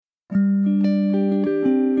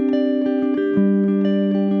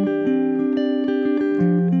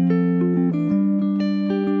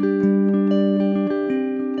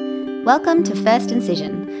Welcome to First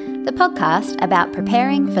Incision, the podcast about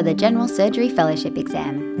preparing for the General Surgery Fellowship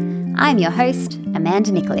exam. I'm your host,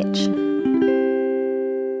 Amanda Nikolic.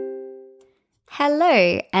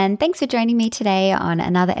 Hello, and thanks for joining me today on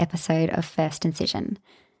another episode of First Incision.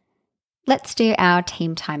 Let's do our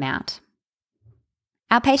team timeout.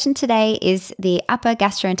 Our patient today is the upper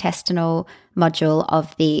gastrointestinal module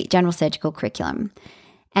of the general surgical curriculum.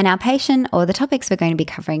 And our patient, or the topics we're going to be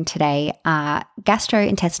covering today, are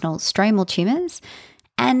gastrointestinal stromal tumours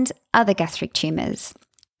and other gastric tumours.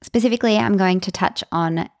 Specifically, I'm going to touch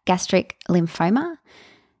on gastric lymphoma,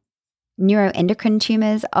 neuroendocrine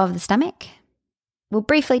tumours of the stomach. We'll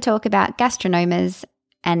briefly talk about gastrinomas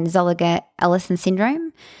and Zolliger-Ellison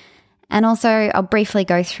syndrome. And also, I'll briefly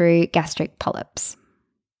go through gastric polyps.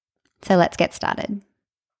 So let's get started.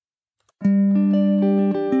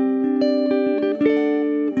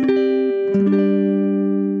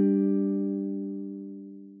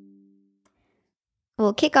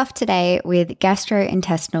 We'll kick off today with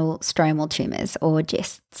gastrointestinal stromal tumours, or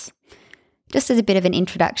GISTs. Just as a bit of an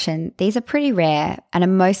introduction, these are pretty rare and are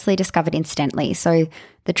mostly discovered incidentally, so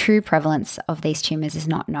the true prevalence of these tumours is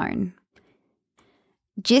not known.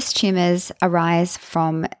 GIST tumours arise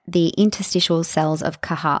from the interstitial cells of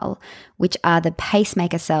Cajal, which are the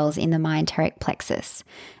pacemaker cells in the myenteric plexus,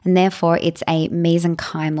 and therefore it's a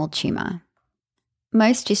mesenchymal tumour.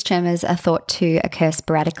 Most GIST tumours are thought to occur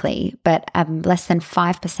sporadically, but less than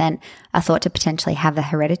 5% are thought to potentially have the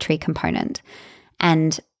hereditary component.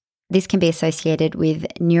 And this can be associated with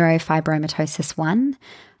neurofibromatosis 1,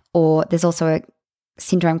 or there's also a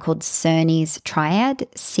syndrome called Cerny's triad,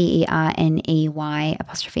 CERNEY''S,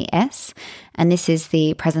 and this is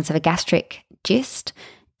the presence of a gastric GIST,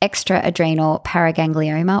 extra-adrenal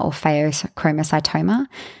paraganglioma or pheochromocytoma,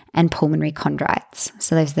 and pulmonary chondrites.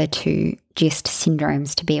 So those are the two GIST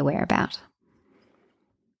syndromes to be aware about.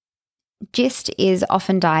 GIST is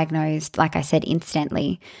often diagnosed, like I said,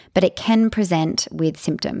 incidentally, but it can present with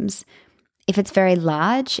symptoms. If it's very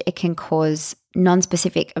large, it can cause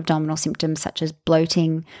non-specific abdominal symptoms such as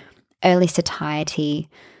bloating, early satiety,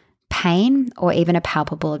 pain, or even a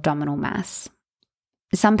palpable abdominal mass.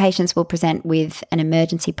 Some patients will present with an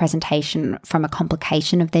emergency presentation from a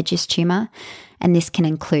complication of their GIST tumour, and this can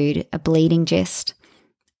include a bleeding GIST,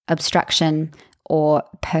 obstruction, or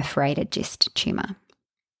perforated GIST tumour.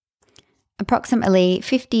 Approximately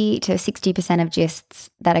 50 to 60% of GISTs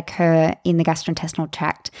that occur in the gastrointestinal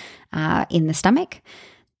tract are in the stomach.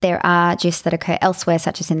 There are GISTs that occur elsewhere,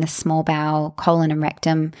 such as in the small bowel, colon and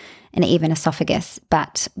rectum, and even esophagus,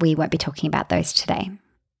 but we won't be talking about those today.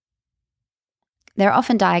 They're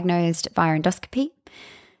often diagnosed via endoscopy.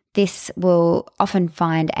 This will often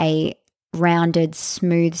find a rounded,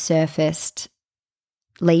 smooth-surfaced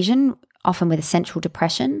lesion, often with a central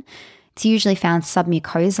depression. It's usually found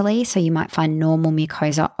submucosally, so you might find normal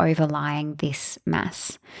mucosa overlying this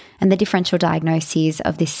mass. And the differential diagnoses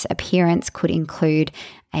of this appearance could include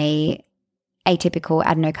a atypical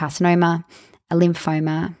adenocarcinoma, a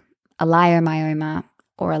lymphoma, a leiomyoma,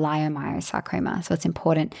 or a leiomyosarcoma. So it's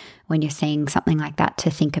important when you're seeing something like that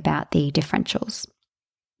to think about the differentials.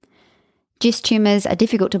 GIST tumours are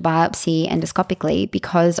difficult to biopsy endoscopically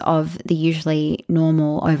because of the usually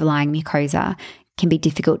normal overlying mucosa. It can be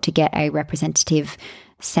difficult to get a representative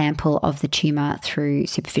sample of the tumour through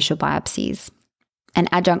superficial biopsies. An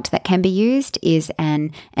adjunct that can be used is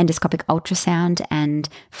an endoscopic ultrasound and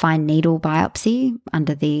fine needle biopsy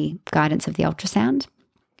under the guidance of the ultrasound.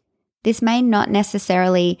 This may not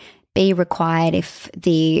necessarily be required if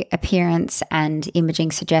the appearance and imaging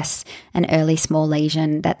suggests an early small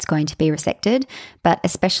lesion that's going to be resected, but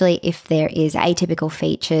especially if there is atypical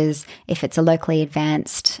features, if it's a locally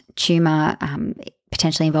advanced tumour,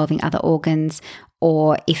 potentially involving other organs,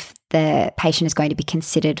 or if the patient is going to be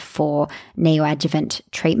considered for neoadjuvant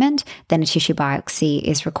treatment, then a tissue biopsy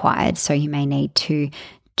is required, so you may need to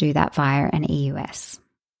do that via an EUS.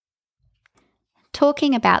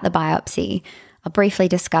 Talking about the biopsy, I'll briefly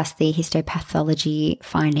discuss the histopathology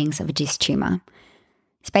findings of a GIST tumour.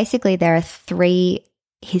 So basically, there are 3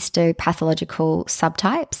 histopathological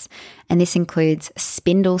subtypes, and this includes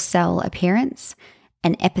spindle cell appearance,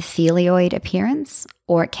 an epithelioid appearance,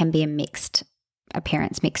 or it can be a mixed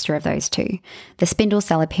appearance, mixture of those two. The spindle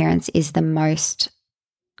cell appearance is the most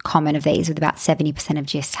common of these, with about 70% of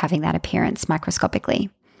GISTs having that appearance microscopically.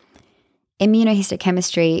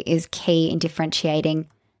 Immunohistochemistry is key in differentiating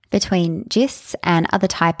between GISTs and other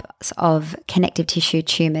types of connective tissue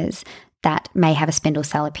tumours that may have a spindle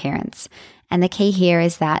cell appearance. And the key here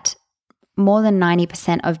is that more than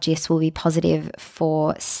 90% of GISTs will be positive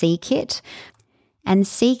for c-KIT, And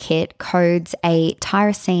c-Kit codes a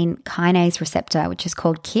tyrosine kinase receptor, which is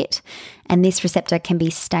called KIT, and this receptor can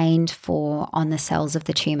be stained for on the cells of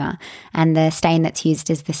the tumour. And the stain that's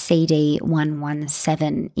used is the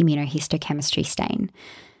CD117 immunohistochemistry stain.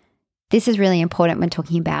 This is really important when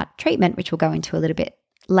talking about treatment, which we'll go into a little bit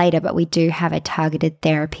later, but we do have a targeted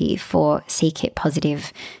therapy for c-Kit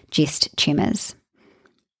positive GIST tumours.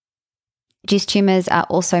 GIST tumours are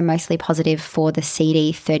also mostly positive for the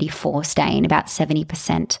CD34 stain. About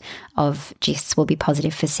 70% of GISTs will be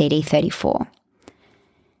positive for CD34.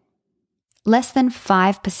 Less than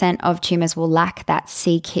 5% of tumours will lack that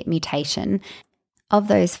c-Kit mutation. Of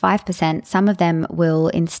those 5%, some of them will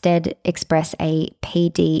instead express a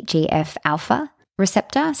PDGF alpha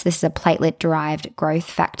receptor. So this is a platelet-derived growth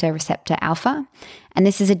factor receptor alpha. And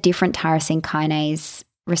this is a different tyrosine kinase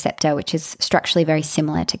receptor, which is structurally very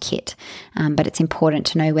similar to KIT. But it's important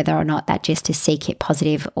to know whether or not that GIST is c-Kit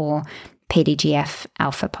positive or PDGF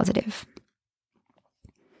alpha positive.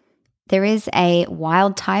 There is a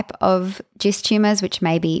wild type of GIST tumours which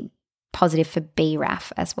may be positive for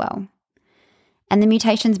BRAF as well. And the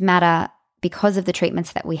mutations matter because of the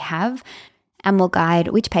treatments that we have and will guide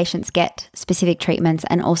which patients get specific treatments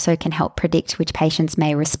and also can help predict which patients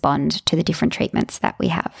may respond to the different treatments that we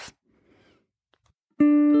have.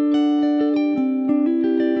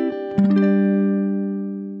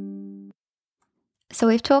 So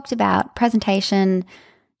we've talked about presentation,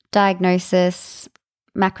 diagnosis,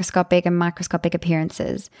 macroscopic and microscopic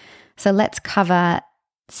appearances. So let's cover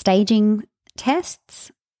staging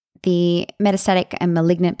tests, the metastatic and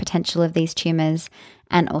malignant potential of these tumours,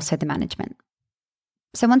 and also the management.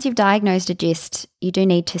 So once you've diagnosed a GIST, you do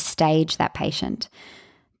need to stage that patient.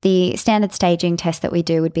 The standard staging test that we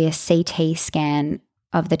do would be a CT scan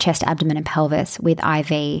of the chest, abdomen and pelvis with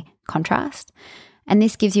IV contrast. And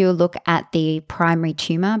this gives you a look at the primary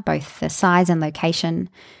tumour, both the size and location.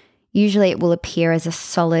 Usually it will appear as a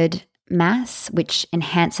solid mass, which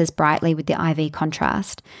enhances brightly with the IV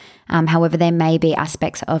contrast. However, there may be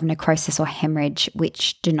aspects of necrosis or hemorrhage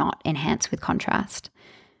which do not enhance with contrast.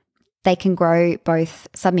 They can grow both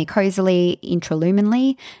submucosally,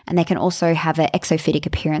 intraluminally, and they can also have an exophytic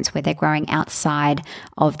appearance where they're growing outside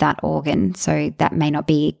of that organ. So that may not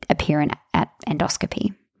be apparent at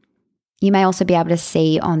endoscopy. You may also be able to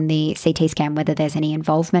see on the CT scan whether there's any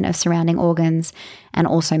involvement of surrounding organs and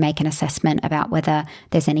also make an assessment about whether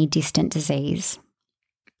there's any distant disease.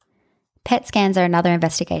 PET scans are another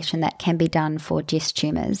investigation that can be done for GIST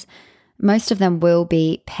tumours. Most of them will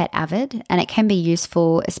be PET avid, and it can be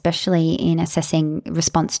useful, especially in assessing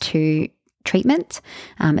response to treatment,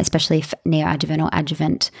 especially if neoadjuvant or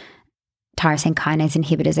adjuvant tyrosine kinase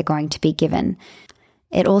inhibitors are going to be given.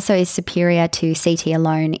 It also is superior to CT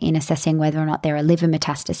alone in assessing whether or not there are liver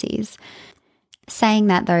metastases. Saying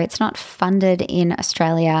that, though, it's not funded in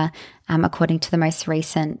Australia according to the most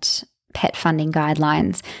recent PET funding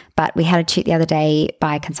guidelines, but we had a tweet the other day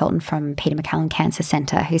by a consultant from Peter MacCallum Cancer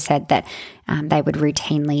Centre who said that they would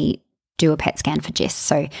routinely do a PET scan for GIST.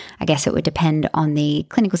 So I guess it would depend on the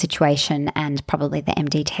clinical situation and probably the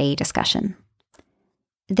MDT discussion.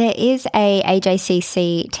 There is a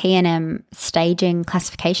AJCC TNM staging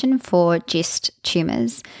classification for GIST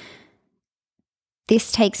tumours.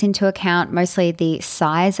 This takes into account mostly the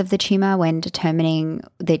size of the tumour when determining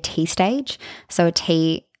the T stage. So a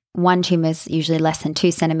T1 tumour is usually less than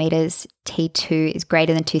 2 centimetres, T2 is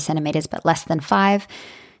greater than 2 centimetres but less than 5,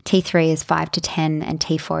 T3 is 5 to 10, and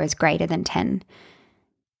T4 is greater than 10.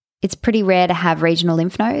 It's pretty rare to have regional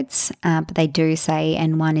lymph nodes, but they do say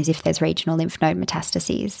N1 is if there's regional lymph node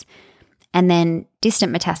metastases. And then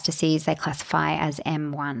distant metastases they classify as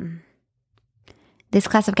M1. This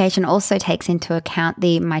classification also takes into account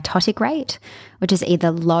the mitotic rate, which is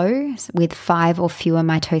either low with 5 or fewer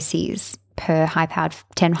mitoses per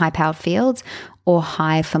 10 high-powered fields, or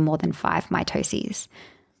high for more than 5 mitoses.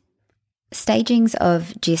 Stagings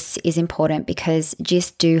of GIST is important because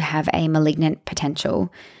GIST do have a malignant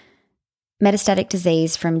potential. Metastatic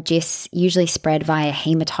disease from GIST usually spread via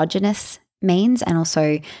hematogenous means and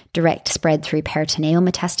also direct spread through peritoneal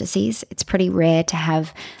metastases. It's pretty rare to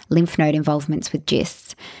have lymph node involvements with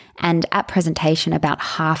GISTs. And at presentation, about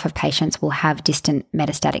half of patients will have distant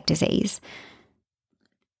metastatic disease.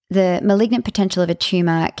 The malignant potential of a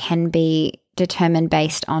tumour can be determined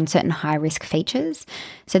based on certain high-risk features.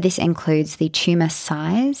 So this includes the tumour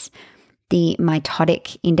size, the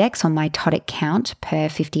mitotic index or mitotic count per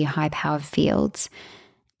 50 high-powered fields,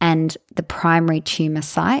 and the primary tumour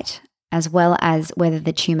site, as well as whether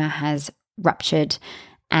the tumour has ruptured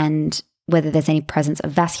and whether there's any presence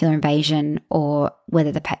of vascular invasion or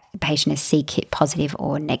whether the patient is c-KIT positive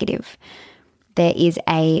or negative. there is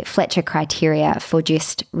a Fletcher criteria for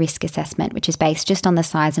GIST risk assessment, which is based just on the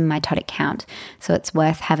size and mitotic count. So it's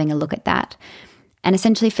worth having a look at that. And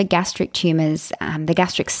essentially for gastric tumours, the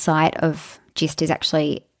gastric site of GIST is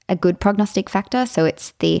actually a good prognostic factor. So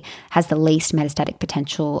has the least metastatic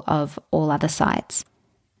potential of all other sites.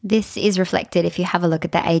 This is reflected if you have a look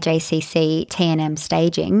at the AJCC TNM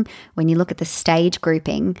staging. When you look at the stage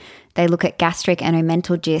grouping, they look at gastric and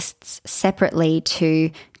omental GISTs separately to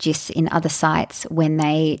GISTs in other sites when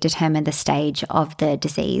they determine the stage of the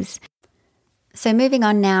disease. So moving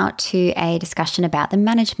on now to a discussion about the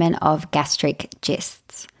management of gastric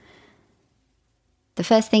GISTs. The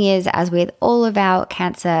first thing is, as with all of our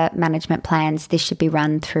cancer management plans, this should be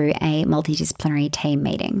run through a multidisciplinary team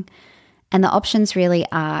meeting. And the options really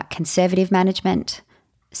are conservative management,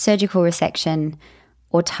 surgical resection,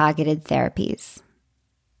 or targeted therapies.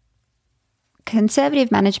 Conservative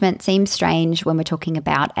management seems strange when we're talking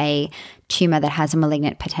about a tumour that has a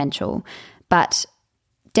malignant potential, but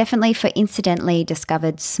definitely for incidentally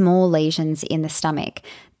discovered small lesions in the stomach,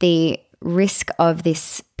 the risk of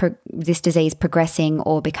this disease progressing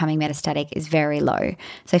or becoming metastatic is very low.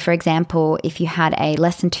 So for example, if you had a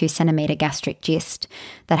less than 2 centimetre gastric GIST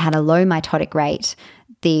that had a low mitotic rate,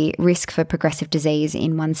 the risk for progressive disease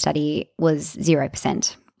in one study was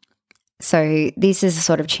 0%. So this is a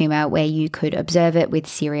sort of tumour where you could observe it with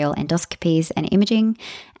serial endoscopies and imaging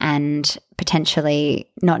and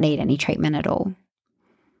potentially not need any treatment at all.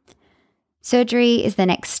 Surgery is the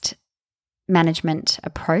next management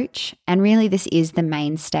approach, and really this is the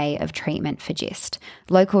mainstay of treatment for GIST.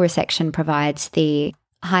 Local resection provides the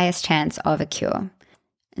highest chance of a cure.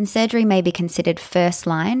 And surgery may be considered first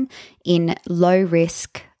line in low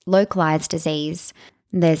risk, localized disease.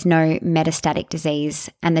 There's no metastatic disease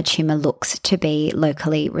and the tumour looks to be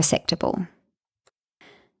locally resectable.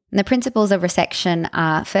 And the principles of resection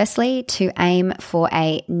are firstly to aim for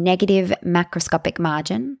a negative macroscopic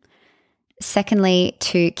margin. Secondly,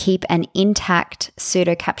 to keep an intact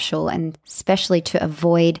pseudocapsule and especially to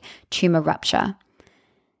avoid tumour rupture.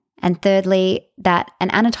 And thirdly, that an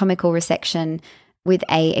anatomical resection with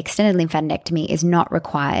a extended lymphadenectomy is not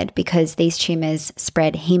required because these tumours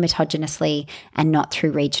spread hematogenously and not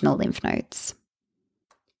through regional lymph nodes.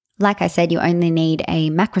 Like I said, you only need a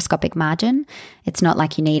macroscopic margin. It's not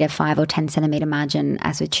like you need a 5 or 10 centimetre margin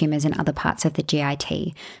as with tumours in other parts of the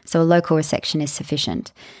GIT. So a local resection is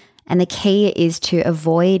sufficient. And the key is to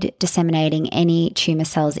avoid disseminating any tumour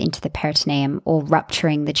cells into the peritoneum or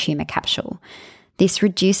rupturing the tumour capsule. This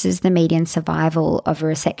reduces the median survival of a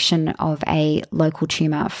resection of a local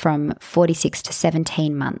tumour from 46 to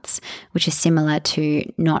 17 months, which is similar to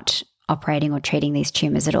not operating or treating these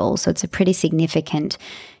tumours at all. So it's a pretty significant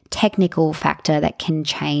technical factor that can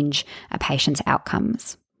change a patient's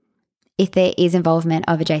outcomes. If there is involvement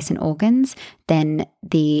of adjacent organs, then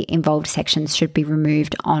the involved sections should be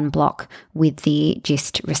removed en bloc with the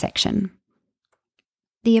GIST resection.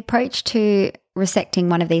 The approach to resecting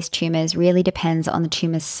one of these tumours really depends on the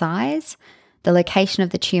tumour's size, the location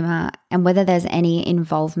of the tumour, and whether there's any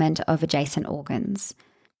involvement of adjacent organs.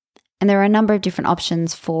 And there are a number of different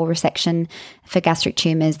options for resection for gastric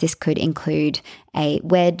tumours. This could include a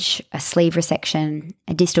wedge, a sleeve resection,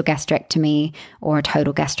 a distal gastrectomy, or a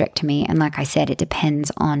total gastrectomy. And like I said, it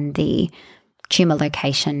depends on the tumour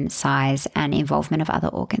location, size, and involvement of other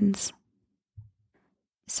organs.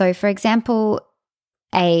 So for example,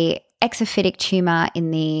 a exophytic tumour in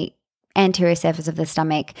the anterior surface of the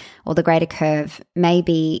stomach or the greater curve may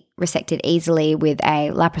be resected easily with a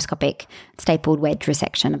laparoscopic stapled wedge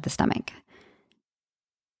resection of the stomach.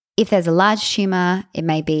 If there's a large tumour, it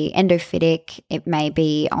may be endophytic, it may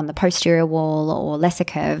be on the posterior wall or lesser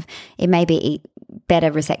curve, it may be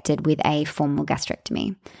better resected with a formal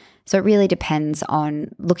gastrectomy. So it really depends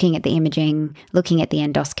on looking at the imaging, looking at the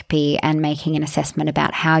endoscopy, and making an assessment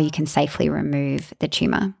about how you can safely remove the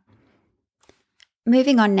tumour.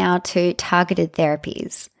 Moving on now to targeted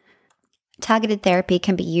therapies. Targeted therapy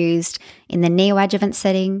can be used in the neoadjuvant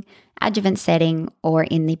setting, adjuvant setting, or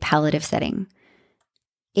in the palliative setting.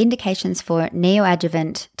 Indications for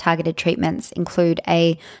neoadjuvant targeted treatments include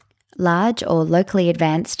a large or locally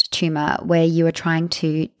advanced tumour where you are trying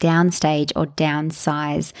to downstage or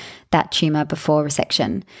downsize that tumour before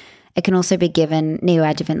resection. It can also be given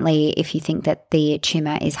neoadjuvantly if you think that the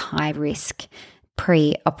tumour is high risk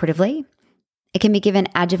pre-operatively. It can be given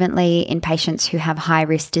adjuvantly in patients who have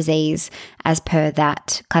high-risk disease as per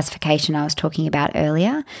that classification I was talking about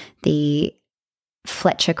earlier, the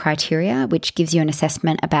Fletcher criteria, which gives you an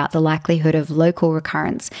assessment about the likelihood of local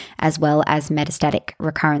recurrence as well as metastatic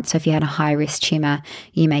recurrence. So if you had a high-risk tumour,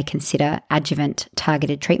 you may consider adjuvant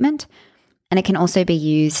targeted treatment. And it can also be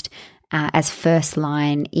used as first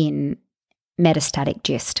line in metastatic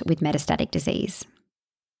GIST with metastatic disease.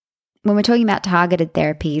 When we're talking about targeted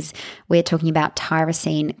therapies, we're talking about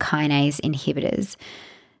tyrosine kinase inhibitors.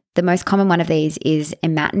 The most common one of these is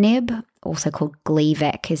imatinib, also called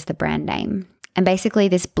Gleevec is the brand name. And basically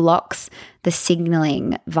this blocks the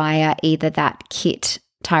signaling via either that KIT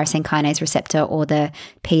tyrosine kinase receptor or the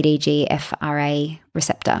PDGFRA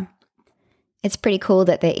receptor. It's pretty cool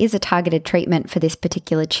that there is a targeted treatment for this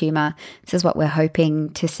particular tumour. This is what we're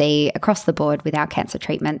hoping to see across the board with our cancer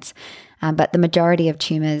treatments. But the majority of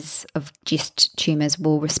tumours, of GIST tumours,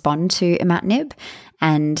 will respond to imatinib,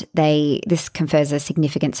 and this confers a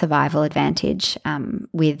significant survival advantage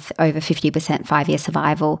with over 50% 5-year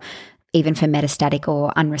survival, even for metastatic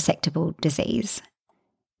or unresectable disease.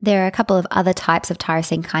 There are a couple of other types of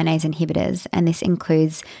tyrosine kinase inhibitors, and this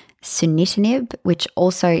includes sunitinib, which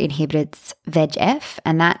also inhibits VEGF,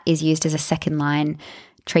 and that is used as a second-line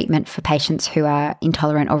treatment for patients who are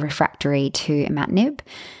intolerant or refractory to imatinib.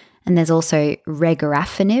 And there's also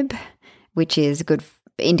regorafenib, which is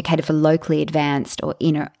indicated for locally advanced or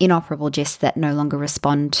inoperable GIST that no longer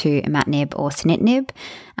respond to imatinib or sunitinib.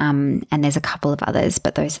 And there's a couple of others,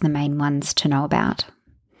 but those are the main ones to know about.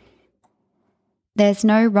 There's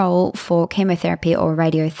no role for chemotherapy or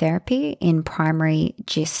radiotherapy in primary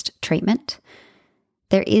GIST treatment.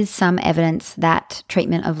 There is some evidence that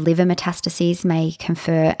treatment of liver metastases may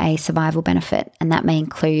confer a survival benefit, and that may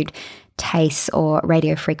include TACE or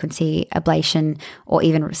radiofrequency ablation or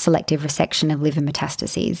even selective resection of liver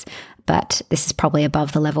metastases, but this is probably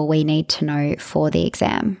above the level we need to know for the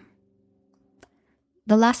exam.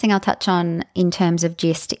 The last thing I'll touch on in terms of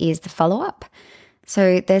GIST is the follow-up.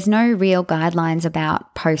 So there's no real guidelines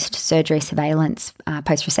about post-surgery surveillance,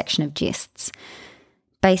 post-resection of GISTs.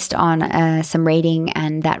 Based on some reading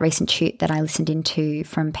and that recent shoot that I listened into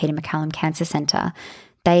from Peter MacCallum Cancer Centre,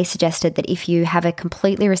 they suggested that if you have a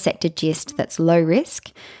completely resected GIST that's low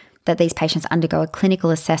risk, that these patients undergo a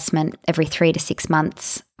clinical assessment every 3 to 6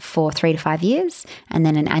 months for 3 to 5 years, and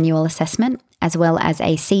then an annual assessment, as well as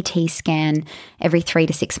a CT scan every 3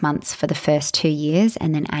 to 6 months for the first 2 years,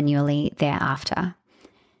 and then annually thereafter.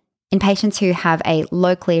 In patients who have a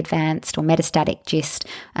locally advanced or metastatic GIST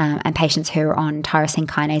and patients who are on tyrosine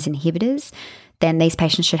kinase inhibitors, then these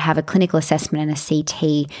patients should have a clinical assessment and a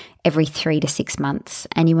CT every 3 to 6 months.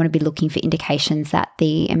 And you want to be looking for indications that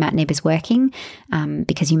the imatinib is working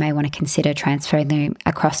because you may want to consider transferring them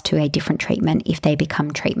across to a different treatment if they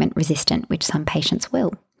become treatment resistant, which some patients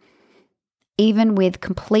will. Even with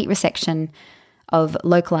complete resection of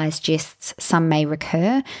localized GISTs, some may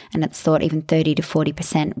recur, and it's thought even 30 to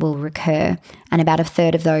 40% will recur, and about a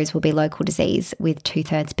third of those will be local disease, with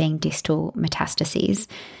 2/3 being distal metastases.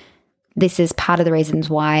 This is part of the reasons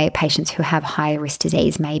why patients who have higher risk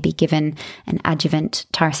disease may be given an adjuvant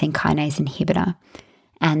tyrosine kinase inhibitor.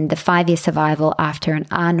 And the 5-year survival after an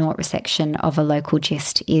R0 resection of a local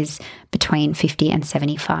GIST is between 50 and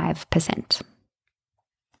 75%.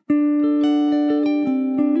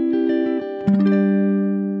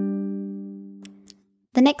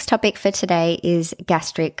 The next topic for today is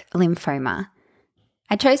gastric lymphoma.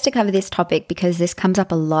 I chose to cover this topic because this comes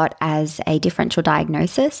up a lot as a differential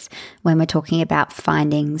diagnosis when we're talking about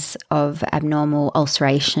findings of abnormal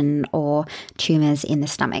ulceration or tumours in the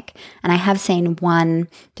stomach. And I have seen one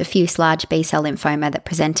diffuse large B-cell lymphoma that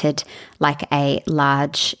presented like a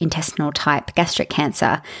large intestinal type gastric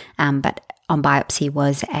cancer, but on biopsy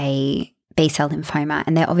was a B-cell lymphoma,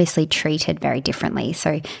 and they're obviously treated very differently.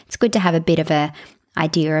 So it's good to have a bit of an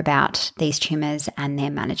idea about these tumours and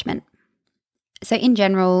their management. So in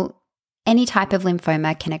general, any type of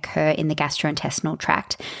lymphoma can occur in the gastrointestinal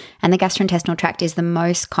tract, and the gastrointestinal tract is the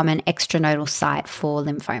most common extranodal site for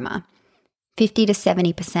lymphoma. 50 to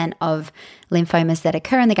 70% of lymphomas that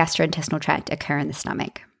occur in the gastrointestinal tract occur in the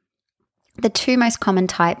stomach. The two most common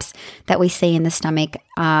types that we see in the stomach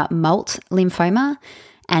are MALT lymphoma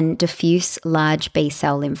and diffuse large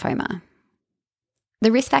B-cell lymphoma.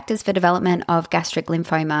 The risk factors for development of gastric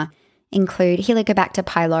lymphoma include Helicobacter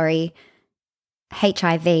pylori,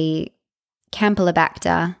 HIV,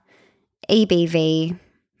 Campylobacter, EBV,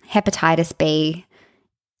 hepatitis B,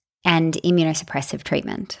 and immunosuppressive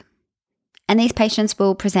treatment. And these patients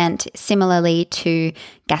will present similarly to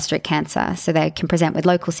gastric cancer. So they can present with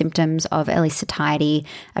local symptoms of early satiety,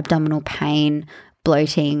 abdominal pain,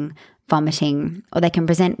 bloating, vomiting, or they can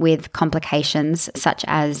present with complications such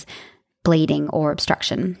as bleeding or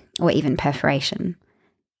obstruction, or even perforation.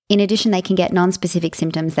 In addition, they can get non-specific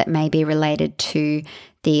symptoms that may be related to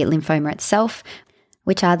the lymphoma itself,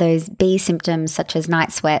 which are those B symptoms such as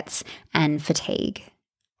night sweats and fatigue.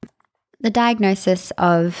 The diagnosis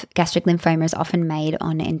of gastric lymphoma is often made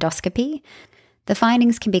on endoscopy. The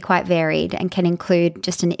findings can be quite varied and can include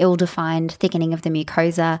just an ill-defined thickening of the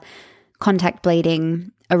mucosa, contact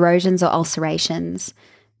bleeding, erosions or ulcerations,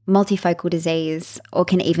 multifocal disease, or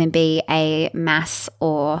can even be a mass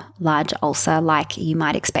or large ulcer like you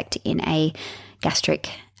might expect in a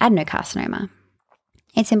gastric adenocarcinoma.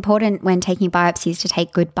 It's important when taking biopsies to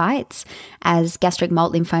take good bites, as gastric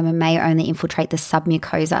mold lymphoma may only infiltrate the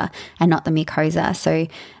submucosa and not the mucosa. So,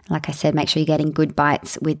 like I said, make sure you're getting good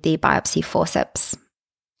bites with the biopsy forceps.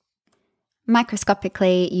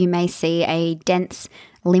 Microscopically, you may see a dense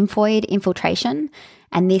lymphoid infiltration,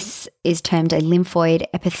 and this is termed a lymphoid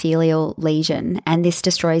epithelial lesion, and this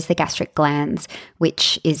destroys the gastric glands,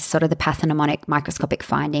 which is sort of the pathognomonic microscopic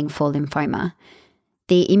finding for lymphoma.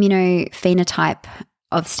 The immunophenotype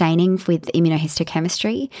of staining with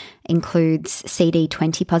immunohistochemistry includes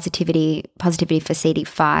CD20 positivity for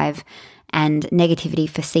CD5, and negativity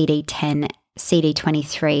for CD10,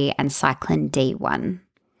 CD23, and cyclin D1.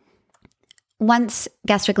 Once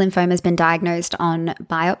gastric lymphoma has been diagnosed on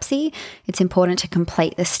biopsy, it's important to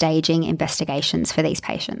complete the staging investigations for these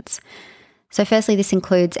patients. So firstly, this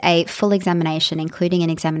includes a full examination, including an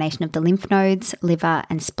examination of the lymph nodes, liver,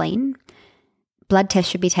 and spleen. Blood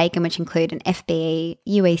tests should be taken, which include an FBE,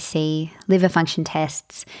 UEC, liver function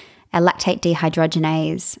tests, a lactate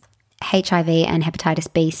dehydrogenase, HIV and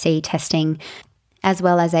hepatitis B/C testing, as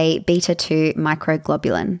well as a beta-2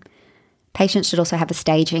 microglobulin. Patients should also have a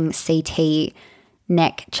staging CT,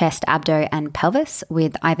 neck, chest, abdo, and pelvis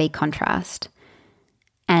with IV contrast.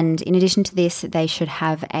 And in addition to this, they should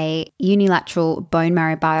have a unilateral bone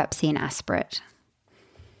marrow biopsy and aspirate.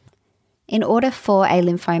 In order for a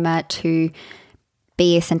lymphoma to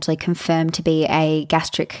be essentially confirmed to be a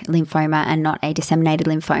gastric lymphoma and not a disseminated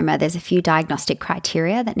lymphoma, there's a few diagnostic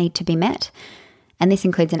criteria that need to be met. And this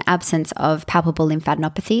includes an absence of palpable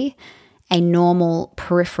lymphadenopathy, a normal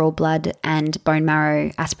peripheral blood and bone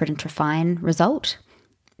marrow aspirate and trophine result,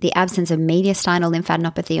 the absence of mediastinal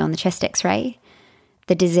lymphadenopathy on the chest X-ray,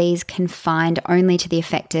 the disease confined only to the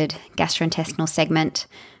affected gastrointestinal segment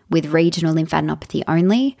with regional lymphadenopathy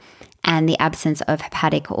only, and the absence of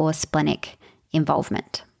hepatic or splenic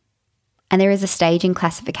involvement. And there is a staging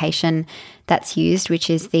classification that's used, which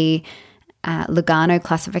is the Lugano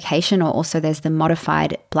classification, or also there's the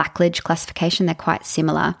modified Blackledge classification. They're quite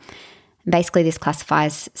similar. Basically, this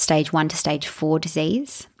classifies stage 1 to stage 4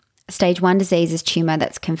 disease. Stage 1 disease is tumour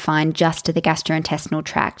that's confined just to the gastrointestinal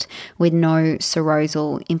tract with no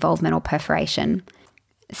serosal involvement or perforation.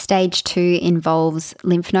 Stage 2 involves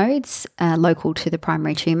lymph nodes local to the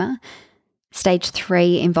primary tumour. Stage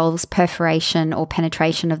 3 involves perforation or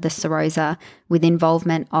penetration of the serosa with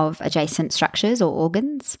involvement of adjacent structures or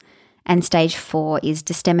organs. And stage 4 is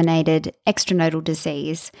disseminated extranodal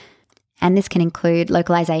disease, and this can include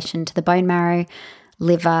localization to the bone marrow,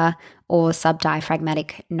 liver, or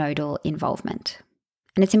subdiaphragmatic nodal involvement.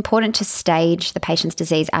 And it's important to stage the patient's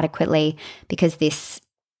disease adequately because this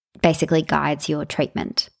basically guides your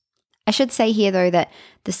treatment. I should say here, though, that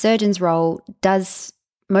the surgeon's role does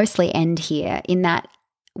mostly end here in that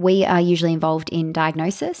we are usually involved in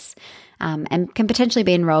diagnosis and can potentially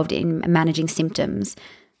be involved in managing symptoms,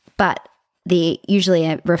 but usually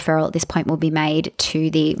a referral at this point will be made to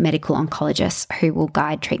the medical oncologist who will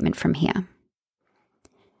guide treatment from here.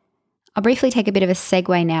 I'll briefly take a bit of a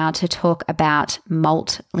segue now to talk about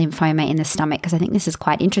MALT lymphoma in the stomach because I think this is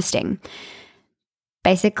quite interesting.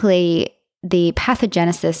 Basically, the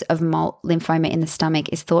pathogenesis of MALT lymphoma in the stomach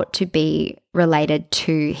is thought to be related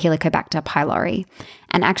to Helicobacter pylori,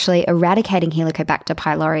 and actually eradicating Helicobacter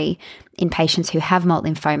pylori in patients who have MALT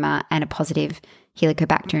lymphoma and a positive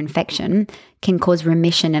Helicobacter infection can cause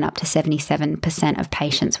remission in up to 77% of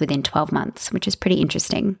patients within 12 months, which is pretty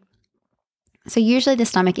interesting. So usually the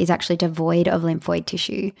stomach is actually devoid of lymphoid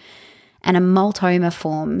tissue, and a maltoma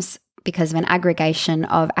forms because of an aggregation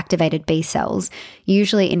of activated B cells,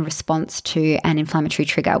 usually in response to an inflammatory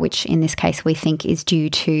trigger, which in this case we think is due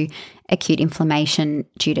to acute inflammation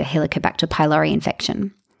due to Helicobacter pylori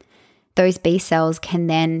infection. Those B cells can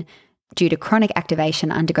then, due to chronic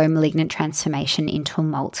activation, undergo malignant transformation into a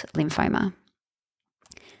MALT lymphoma.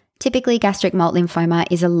 Typically, gastric MALT lymphoma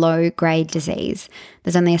is a low-grade disease.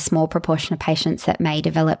 There's only a small proportion of patients that may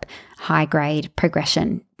develop high-grade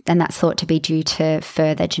progression, and that's thought to be due to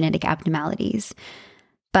further genetic abnormalities.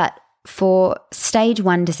 But for stage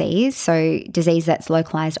 1 disease, so disease that's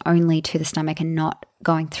localized only to the stomach and not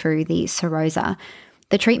going through the serosa,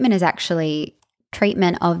 the treatment is actually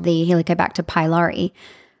treatment of the Helicobacter pylori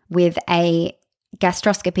with a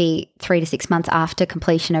gastroscopy 3 to 6 months after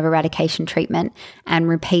completion of eradication treatment, and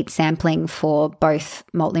repeat sampling for both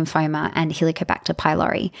Mold lymphoma and Helicobacter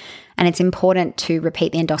pylori. And it's important to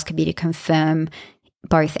repeat the endoscopy to confirm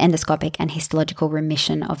both endoscopic and histological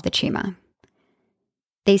remission of the tumour.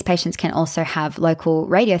 These patients can also have local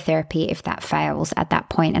radiotherapy if that fails at that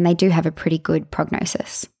point, and they do have a pretty good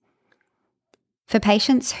prognosis. For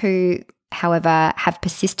patients who, however, have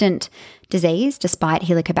persistent disease despite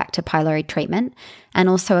Helicobacter pylori treatment, and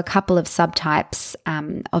also a couple of subtypes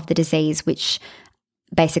of the disease which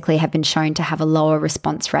basically have been shown to have a lower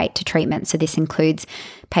response rate to treatment. So this includes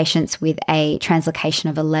patients with a translocation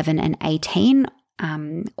of 11 and 18,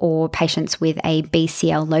 or patients with a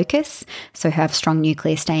BCL locus, so who have strong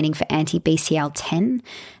nuclear staining for anti-BCL10.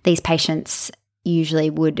 These patients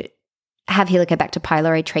usually would have Helicobacter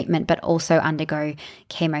pylori treatment but also undergo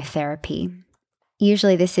chemotherapy.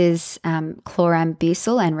 Usually this is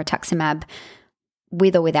chlorambucil and rituximab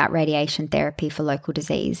with or without radiation therapy for local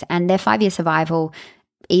disease. And their 5-year survival,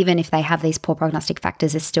 even if they have these poor prognostic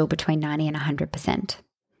factors, is still between 90 and 100%.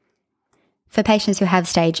 For patients who have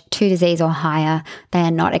stage 2 disease or higher, they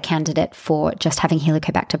are not a candidate for just having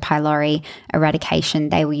Helicobacter pylori eradication.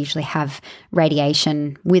 They will usually have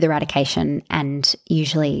radiation with eradication and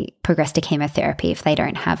usually progress to chemotherapy if they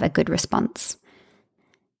don't have a good response.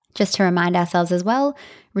 Just to remind ourselves as well,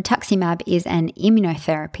 rituximab is an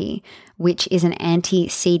immunotherapy, which is an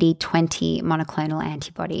anti-CD20 monoclonal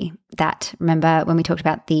antibody that, remember when we talked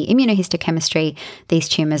about the immunohistochemistry, these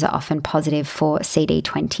tumours are often positive for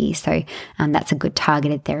CD20, so that's a good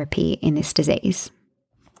targeted therapy in this disease.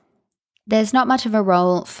 There's not much of a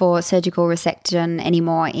role for surgical resection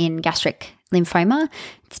anymore in gastric lymphoma.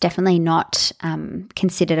 It's definitely not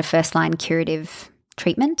considered a first-line curative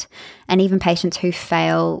treatment, and even patients who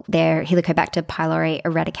fail their Helicobacter pylori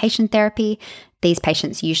eradication therapy, these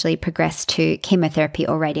patients usually progress to chemotherapy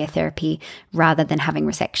or radiotherapy rather than having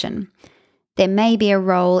resection. There may be a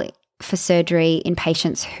role for surgery in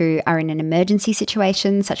patients who are in an emergency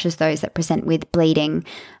situation, such as those that present with bleeding,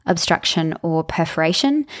 obstruction, or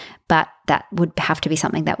perforation, but that would have to be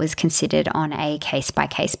something that was considered on a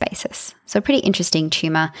case-by-case basis. So a pretty interesting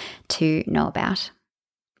tumour to know about.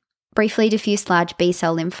 Briefly, diffuse large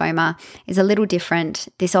B-cell lymphoma is a little different.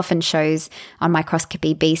 This often shows on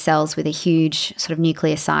microscopy B cells with a huge sort of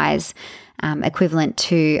nuclear size equivalent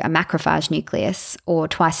to a macrophage nucleus or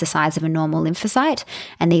twice the size of a normal lymphocyte.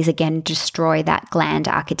 And these again destroy that gland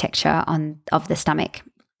architecture of the stomach.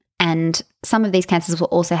 And some of these cancers will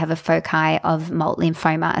also have a foci of Mold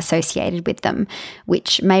lymphoma associated with them,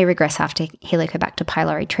 which may regress after Helicobacter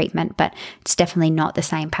pylori treatment, but it's definitely not the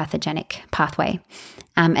same pathogenic pathway.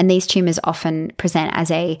 And these tumours often present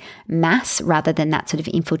as a mass rather than that sort of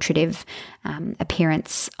infiltrative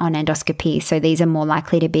appearance on endoscopy. So these are more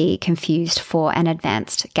likely to be confused for an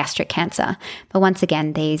advanced gastric cancer. But once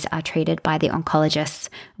again, these are treated by the oncologists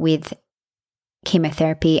with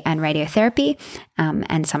chemotherapy and radiotherapy,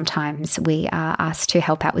 and sometimes we are asked to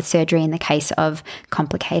help out with surgery in the case of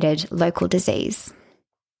complicated local disease.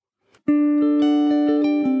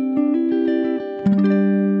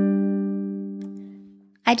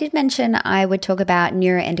 I did mention I would talk about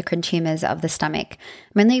neuroendocrine tumours of the stomach.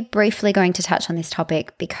 I'm only briefly going to touch on this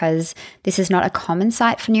topic because this is not a common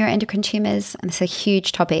site for neuroendocrine tumours, and it's a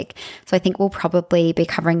huge topic. So I think we'll probably be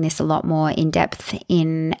covering this a lot more in depth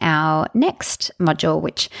in our next module,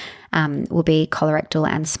 which will be colorectal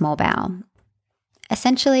and small bowel.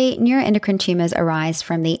 Essentially, neuroendocrine tumours arise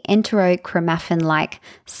from the enterochromaffin-like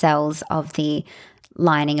cells of the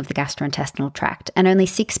lining of the gastrointestinal tract, and only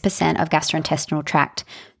 6% of gastrointestinal tract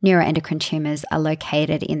neuroendocrine tumours are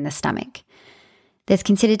located in the stomach. There's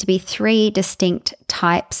considered to be 3 distinct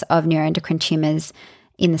types of neuroendocrine tumours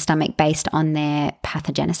in the stomach based on their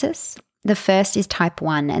pathogenesis. The first is type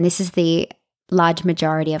 1, and this is the large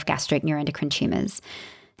majority of gastric neuroendocrine tumours.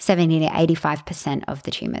 70 to 85% of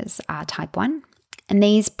the tumours are type 1, and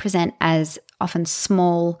these present as often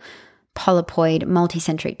small polypoid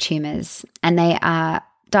multicentric tumours, and they are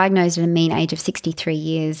diagnosed at a mean age of 63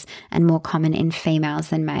 years and more common in females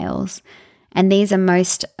than males. And these are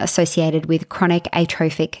most associated with chronic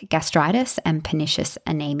atrophic gastritis and pernicious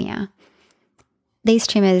anemia. These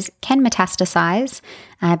tumours can metastasize.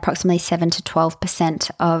 Approximately 7 to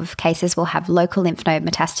 12% of cases will have local lymph node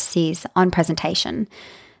metastases on presentation.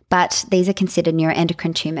 But these are considered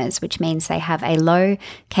neuroendocrine tumours, which means they have a low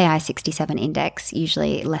Ki-67 index,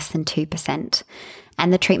 usually less than 2%.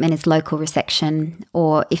 And the treatment is local resection,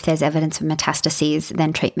 or if there's evidence of metastases,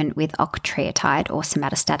 then treatment with octreotide or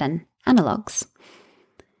somatostatin analogues.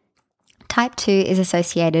 Type 2 is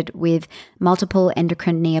associated with multiple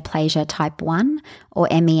endocrine neoplasia type 1, or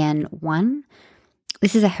MEN1.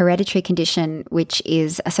 This is a hereditary condition which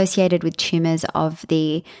is associated with tumours of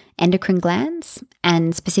the endocrine glands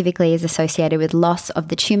and specifically is associated with loss of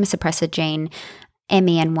the tumour suppressor gene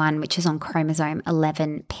MEN1, which is on chromosome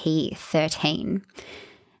 11p13.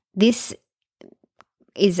 This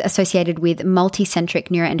is associated with multicentric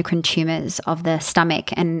neuroendocrine tumours of the stomach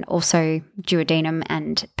and also duodenum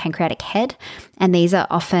and pancreatic head. And these are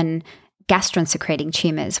often gastrin-secreting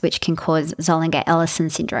tumours, which can cause Zollinger-Ellison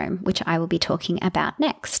syndrome, which I will be talking about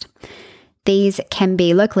next. These can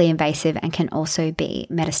be locally invasive and can also be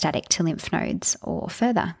metastatic to lymph nodes or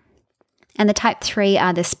further. And the type 3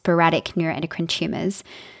 are the sporadic neuroendocrine tumours.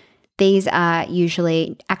 These are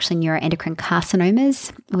usually actually neuroendocrine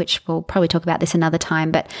carcinomas, which we'll probably talk about this another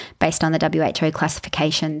time, but based on the WHO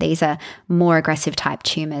classification, these are more aggressive type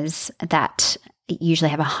tumours that usually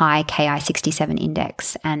have a high Ki-67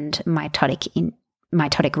 index and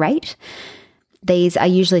mitotic rate. These are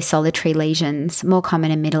usually solitary lesions, more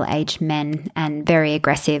common in middle-aged men and very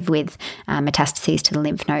aggressive with metastases to the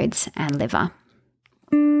lymph nodes and liver.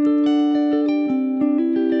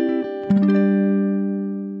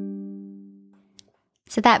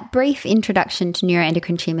 So that brief introduction to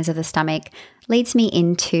neuroendocrine tumours of the stomach leads me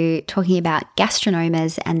into talking about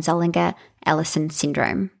gastrinomas and Zollinger-Ellison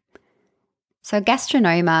syndrome. So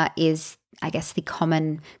gastrinoma is, I guess, the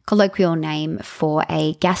common colloquial name for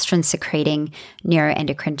a gastrin-secreting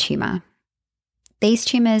neuroendocrine tumour. These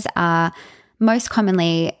tumours are most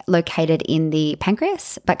commonly located in the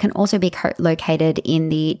pancreas, but can also be located in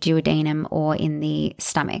the duodenum or in the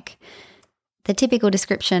stomach. The typical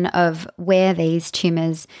description of where these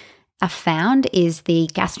tumours are found is the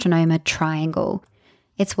gastrinoma triangle.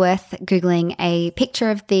 It's worth Googling a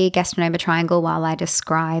picture of the gastrinoma triangle while I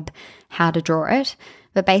describe how to draw it.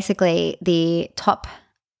 But basically, the top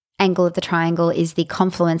angle of the triangle is the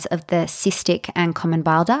confluence of the cystic and common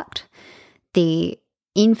bile duct. The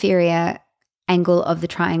inferior angle of the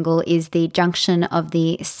triangle is the junction of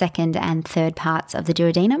the second and third parts of the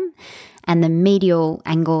duodenum. And the medial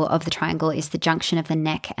angle of the triangle is the junction of the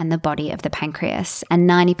neck and the body of the pancreas. And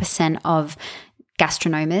 90% of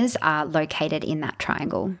gastrinomas are located in that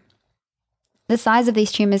triangle. The size of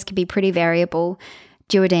these tumours can be pretty variable.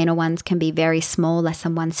 Duodenal ones can be very small, less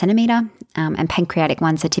than 1 centimetre, and pancreatic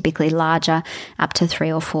ones are typically larger, up to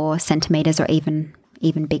 3 or 4 centimetres or even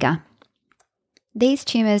bigger. These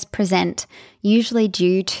tumours present usually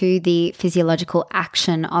due to the physiological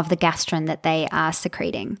action of the gastrin that they are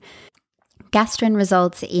secreting. Gastrin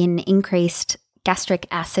results in increased gastric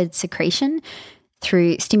acid secretion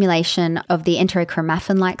through stimulation of the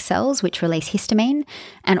enterochromaffin-like cells, which release histamine,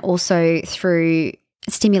 and also through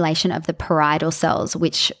stimulation of the parietal cells,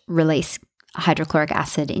 which release hydrochloric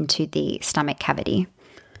acid into the stomach cavity.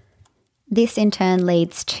 This in turn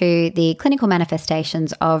leads to the clinical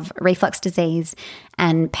manifestations of reflux disease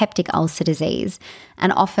and peptic ulcer disease.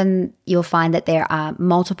 And often you'll find that there are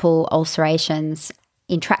multiple ulcerations,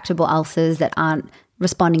 intractable ulcers that aren't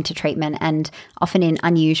responding to treatment, and often in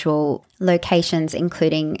unusual locations,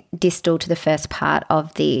 including distal to the first part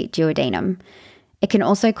of the duodenum. It can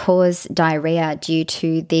also cause diarrhea due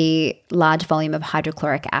to the large volume of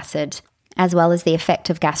hydrochloric acid, as well as the effect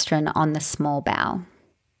of gastrin on the small bowel.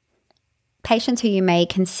 Patients who you may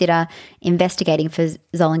consider investigating for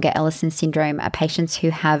Zollinger-Ellison syndrome are patients who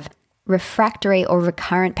have refractory or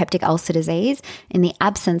recurrent peptic ulcer disease in the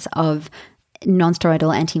absence of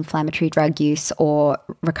non-steroidal anti-inflammatory drug use or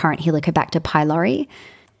recurrent Helicobacter pylori.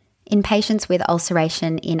 In patients with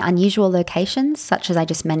ulceration in unusual locations, such as I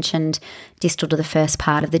just mentioned, distal to the first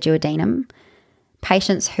part of the duodenum.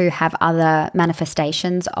 Patients who have other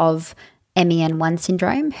manifestations of MEN1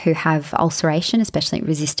 syndrome, who have ulceration, especially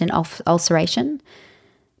resistant ulceration.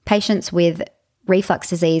 Patients with reflux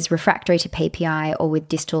disease refractory to PPI or with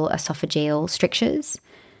distal esophageal strictures.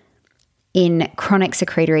 In chronic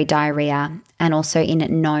secretory diarrhea, and also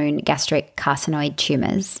in known gastric carcinoid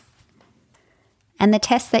tumours. And the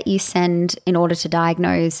test that you send in order to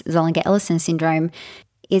diagnose Zollinger-Ellison syndrome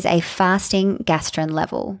is a fasting gastrin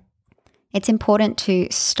level. It's important to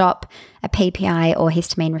stop a PPI or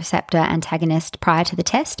histamine receptor antagonist prior to the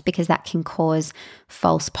test because that can cause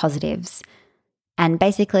false positives. And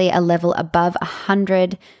basically a level above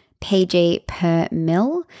 100 pg per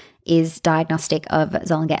mil is diagnostic of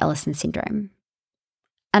Zollinger-Ellison syndrome.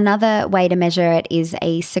 Another way to measure it is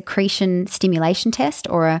a secretion stimulation test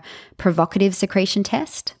or a provocative secretion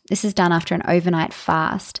test. This is done after an overnight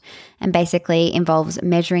fast and basically involves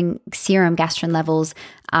measuring serum gastrin levels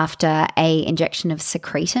after an injection of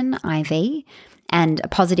secretin, IV, and a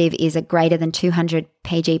positive is a greater than 200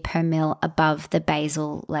 pg per mil above the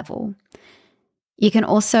basal level. You can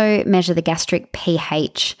also measure the gastric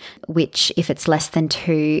pH, which, if it's less than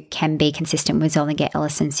 2, can be consistent with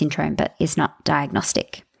Zollinger-Ellison syndrome, but is not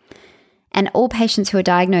diagnostic. And all patients who are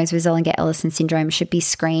diagnosed with Zollinger-Ellison syndrome should be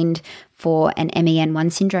screened for an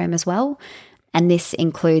MEN1 syndrome as well. And this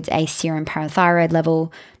includes a serum parathyroid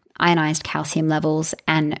level, ionized calcium levels,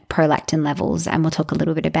 and prolactin levels. And we'll talk a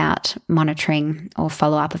little bit about monitoring or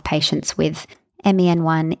follow-up of patients with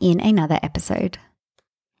MEN1 in another episode.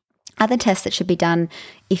 Other tests that should be done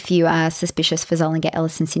if you are suspicious for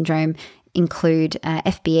Zollinger-Ellison syndrome include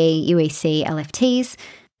FBE, UEC, LFTs,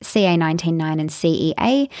 CA19-9 and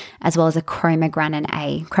CEA, as well as a chromogranin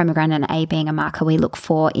A, chromogranin A being a marker we look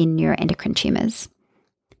for in neuroendocrine tumours.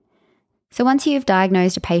 So once you've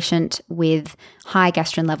diagnosed a patient with high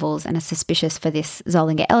gastrin levels and are suspicious for this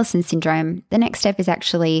Zollinger-Ellison syndrome, the next step is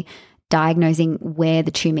actually diagnosing where the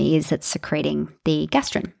tumour is that's secreting the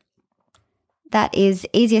gastrin. That is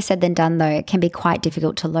easier said than done, though. It can be quite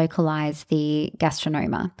difficult to localise the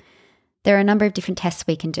gastrinoma. There are a number of different tests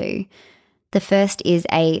we can do. The first is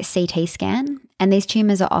a CT scan, and these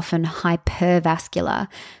tumours are often hypervascular,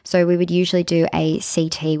 so we would usually do a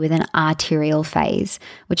CT with an arterial phase,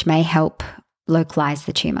 which may help localise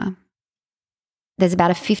the tumour. There's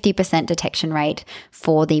about a 50% detection rate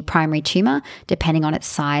for the primary tumour, depending on its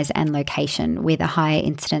size and location, with a higher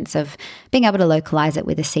incidence of being able to localise it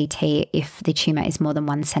with a CT if the tumour is more than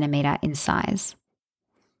 1 centimetre in size.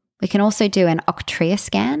 We can also do an Octria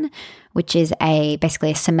scan, which is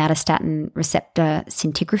basically a somatostatin receptor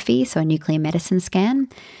scintigraphy, so a nuclear medicine scan.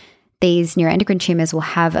 These neuroendocrine tumours will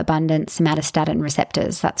have abundant somatostatin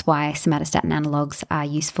receptors. That's why somatostatin analogues are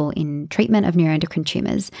useful in treatment of neuroendocrine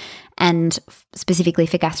tumours. And specifically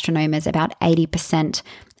for gastrinomas, about 80%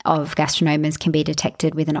 of gastrinomas can be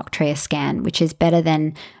detected with an Octria scan, which is better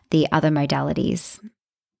than the other modalities.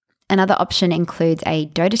 Another option includes a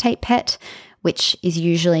dotatate PET, which is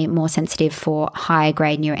usually more sensitive for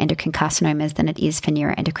higher-grade neuroendocrine carcinomas than it is for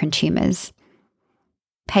neuroendocrine tumours.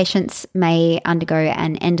 Patients may undergo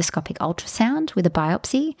an endoscopic ultrasound with a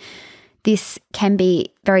biopsy. This can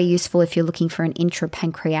be very useful if you're looking for an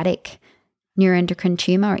intrapancreatic neuroendocrine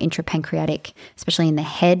tumour or intrapancreatic, especially in the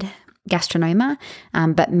head gastrinoma,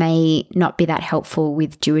 but may not be that helpful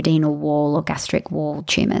with duodenal wall or gastric wall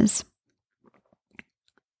tumours.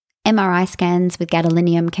 MRI scans with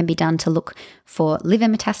gadolinium can be done to look for liver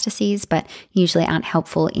metastases, but usually aren't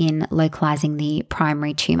helpful in localising the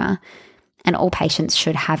primary tumour. And all patients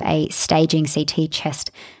should have a staging CT chest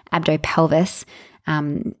abdo-pelvis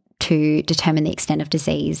to determine the extent of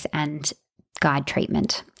disease and guide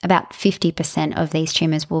treatment. About 50% of these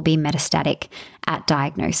tumours will be metastatic at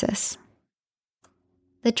diagnosis.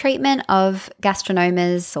 The treatment of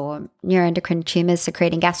gastrinomas or neuroendocrine tumours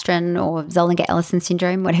secreting gastrin or Zollinger-Ellison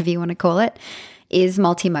syndrome, whatever you want to call it, is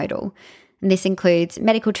multimodal. And this includes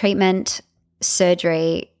medical treatment,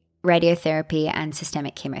 surgery, radiotherapy, and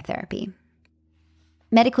systemic chemotherapy.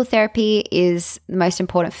 Medical therapy is the most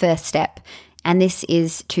important first step, and this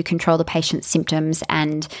is to control the patient's symptoms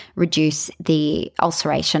and reduce the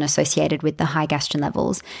ulceration associated with the high gastrin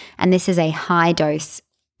levels. And this is a high-dose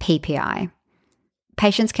PPI.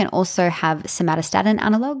 Patients can also have somatostatin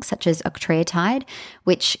analogues such as octreotide,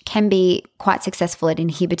 which can be quite successful at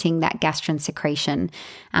inhibiting that gastrin secretion.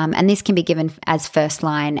 And this can be given as first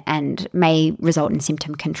line and may result in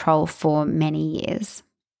symptom control for many years.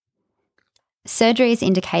 Surgery is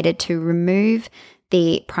indicated to remove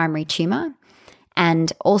the primary tumour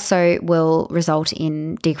and also will result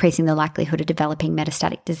in decreasing the likelihood of developing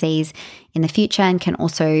metastatic disease in the future and can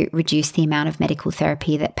also reduce the amount of medical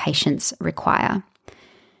therapy that patients require.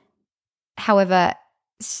 However,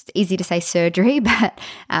 it's easy to say surgery, but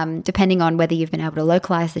depending on whether you've been able to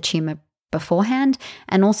localise the tumour beforehand,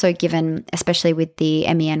 and also given, especially with the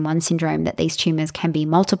MEN1 syndrome, that these tumours can be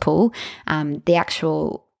multiple, the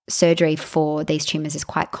actual surgery for these tumours is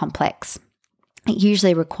quite complex. It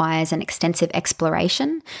usually requires an extensive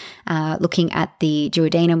exploration, looking at the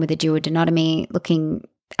duodenum with a duodenotomy, looking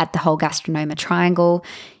at the whole gastrinoma triangle.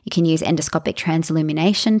 You can use endoscopic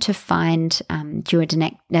transillumination to find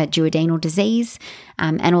duodenal disease,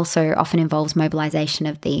 and also often involves mobilization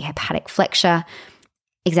of the hepatic flexure,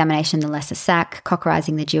 examination of the lesser sac,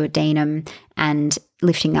 cockerizing the duodenum, and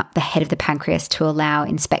lifting up the head of the pancreas to allow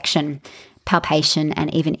inspection, palpation,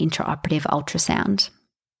 and even intraoperative ultrasound.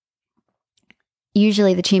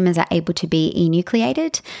 Usually the tumours are able to be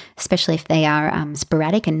enucleated, especially if they are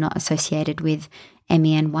sporadic and not associated with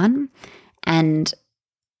MEN1, and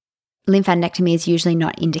lymphadenectomy is usually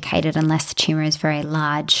not indicated unless the tumour is very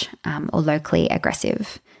large or locally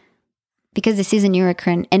aggressive. Because this is a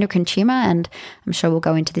neuroendocrine tumour, and I'm sure we'll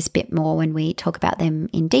go into this a bit more when we talk about them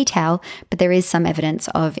in detail, but there is some evidence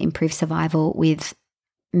of improved survival with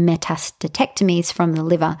metastatectomies from the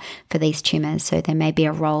liver for these tumours. So there may be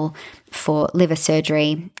a role for liver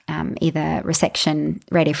surgery, either resection,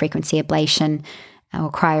 radiofrequency ablation, or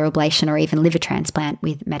cryoablation, or even liver transplant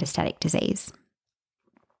with metastatic disease.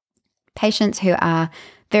 Patients who are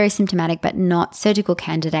very symptomatic but not surgical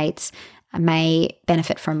candidates may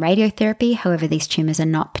benefit from radiotherapy. However, these tumours are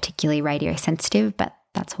not particularly radiosensitive, but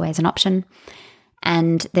that's always an option.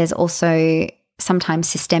 And there's also sometimes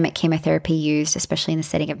systemic chemotherapy used, especially in the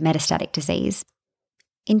setting of metastatic disease.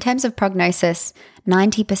 In terms of prognosis,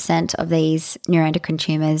 90% of these neuroendocrine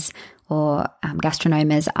tumours or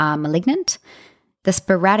gastrinomas are malignant. The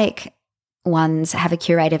sporadic ones have a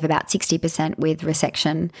cure rate of about 60% with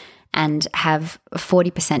resection and have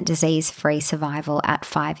 40% disease-free survival at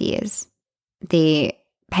 5 years. The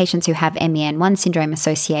patients who have MEN1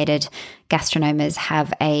 syndrome-associated gastrinomas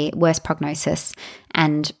have a worse prognosis,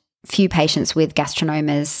 and few patients with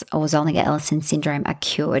gastrinomas or Zollinger-Ellison syndrome are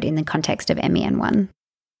cured in the context of MEN1.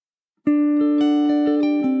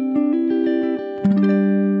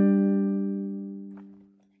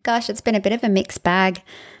 Gosh, it's been a bit of a mixed bag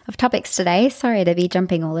of topics today. Sorry to be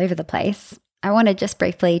jumping all over the place. I wanted just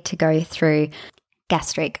briefly to go through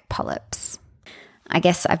gastric polyps. I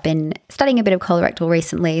guess I've been studying a bit of colorectal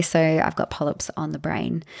recently, so I've got polyps on the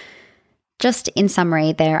brain. Just in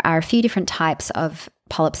summary, there are a few different types of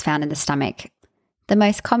polyps found in the stomach. The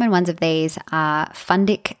most common ones of these are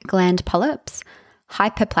fundic gland polyps,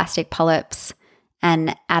 hyperplastic polyps,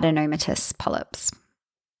 and adenomatous polyps.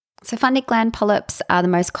 So fundic gland polyps are the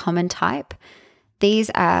most common type.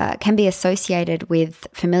 These can be associated with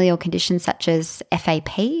familial conditions such as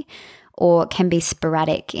FAP, or can be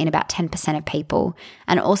sporadic in about 10% of people,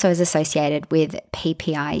 and also is associated with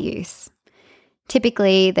PPI use.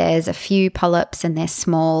 Typically, there's a few polyps and they're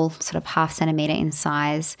small, sort of half centimetre in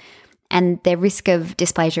size, and their risk of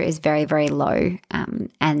dysplasia is very, very low,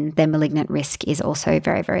 and their malignant risk is also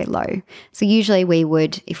very, very low. So usually we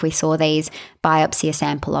would, if we saw these, biopsy a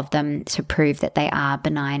sample of them to prove that they are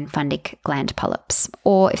benign fundic gland polyps.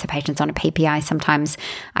 Or if the patient's on a PPI, sometimes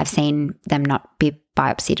I've seen them not be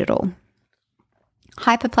biopsied at all.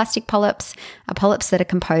 Hyperplastic polyps are polyps that are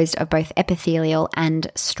composed of both epithelial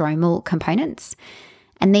and stromal components.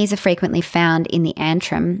 And these are frequently found in the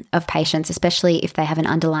antrum of patients, especially if they have an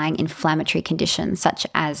underlying inflammatory condition, such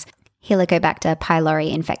as Helicobacter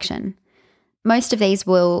pylori infection. Most of these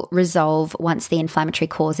will resolve once the inflammatory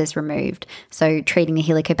cause is removed. So treating the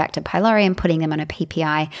Helicobacter pylori and putting them on a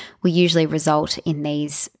PPI will usually result in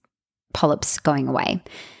these polyps going away.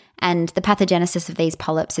 And the pathogenesis of these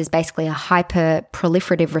polyps is basically a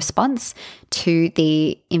hyperproliferative response to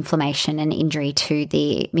the inflammation and injury to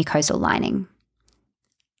the mucosal lining.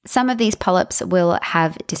 Some of these polyps will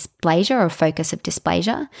have dysplasia or focus of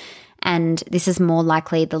dysplasia, and this is more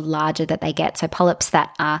likely the larger that they get. So polyps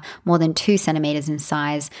that are more than 2 centimetres in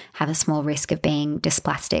size have a small risk of being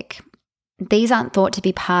dysplastic. These aren't thought to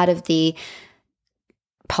be part of the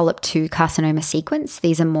polyp 2 carcinoma sequence.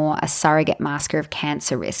 These are more a surrogate marker of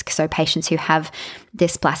cancer risk. So patients who have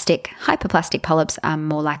dysplastic, hyperplastic polyps are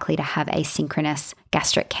more likely to have asynchronous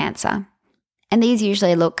gastric cancer. And these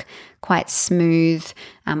usually look quite smooth,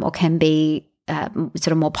 or can be sort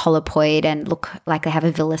of more polypoid and look like they have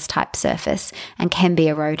a villus type surface, and can be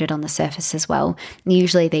eroded on the surface as well. And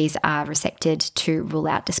usually these are resected to rule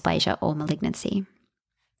out dysplasia or malignancy.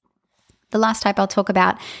 The last type I'll talk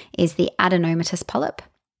about is the adenomatous polyp.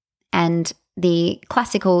 And the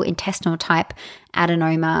classical intestinal type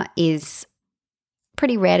adenoma is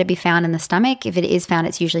pretty rare to be found in the stomach. If it is found,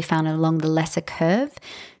 it's usually found along the lesser curve.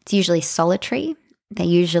 It's usually solitary. They're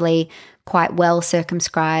usually quite well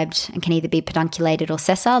circumscribed and can either be pedunculated or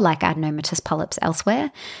sessile, like adenomatous polyps elsewhere.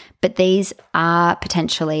 But these are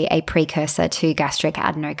potentially a precursor to gastric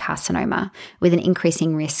adenocarcinoma, with an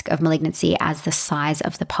increasing risk of malignancy as the size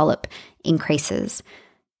of the polyp increases.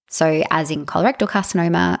 So as in colorectal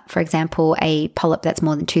carcinoma, for example, a polyp that's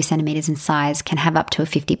more than 2 centimetres in size can have up to a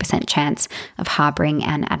 50% chance of harbouring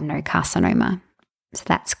an adenocarcinoma. So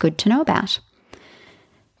that's good to know about.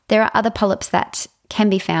 There are other polyps that can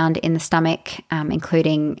be found in the stomach,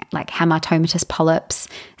 including like hamartomatous polyps,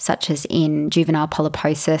 such as in juvenile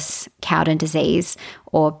polyposis, Cowden disease,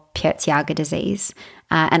 or Peutz-Jeghers disease.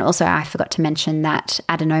 And also, I forgot to mention that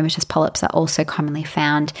adenomatous polyps are also commonly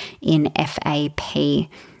found in FAP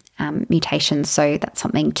mutations. So that's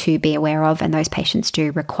something to be aware of. And those patients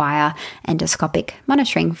do require endoscopic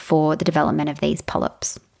monitoring for the development of these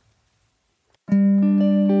polyps.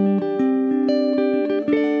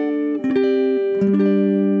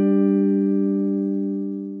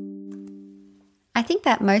 think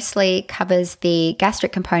that mostly covers the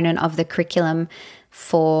gastric component of the curriculum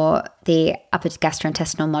for the upper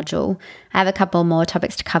gastrointestinal module. I have a couple more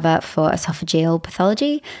topics to cover for esophageal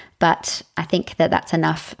pathology, but I think that that's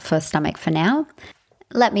enough for stomach for now.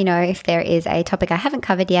 Let me know if there is a topic I haven't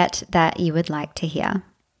covered yet that you would like to hear.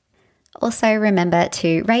 Also, remember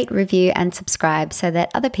to rate, review, and subscribe so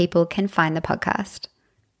that other people can find the podcast.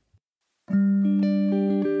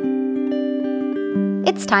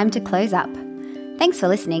 It's time to close up. Thanks for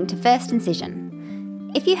listening to First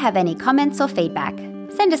Incision. If you have any comments or feedback,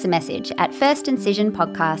 send us a message at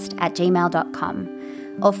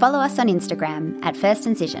firstincisionpodcast@gmail.com or follow us on Instagram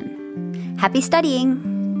 @firstincision. Happy studying!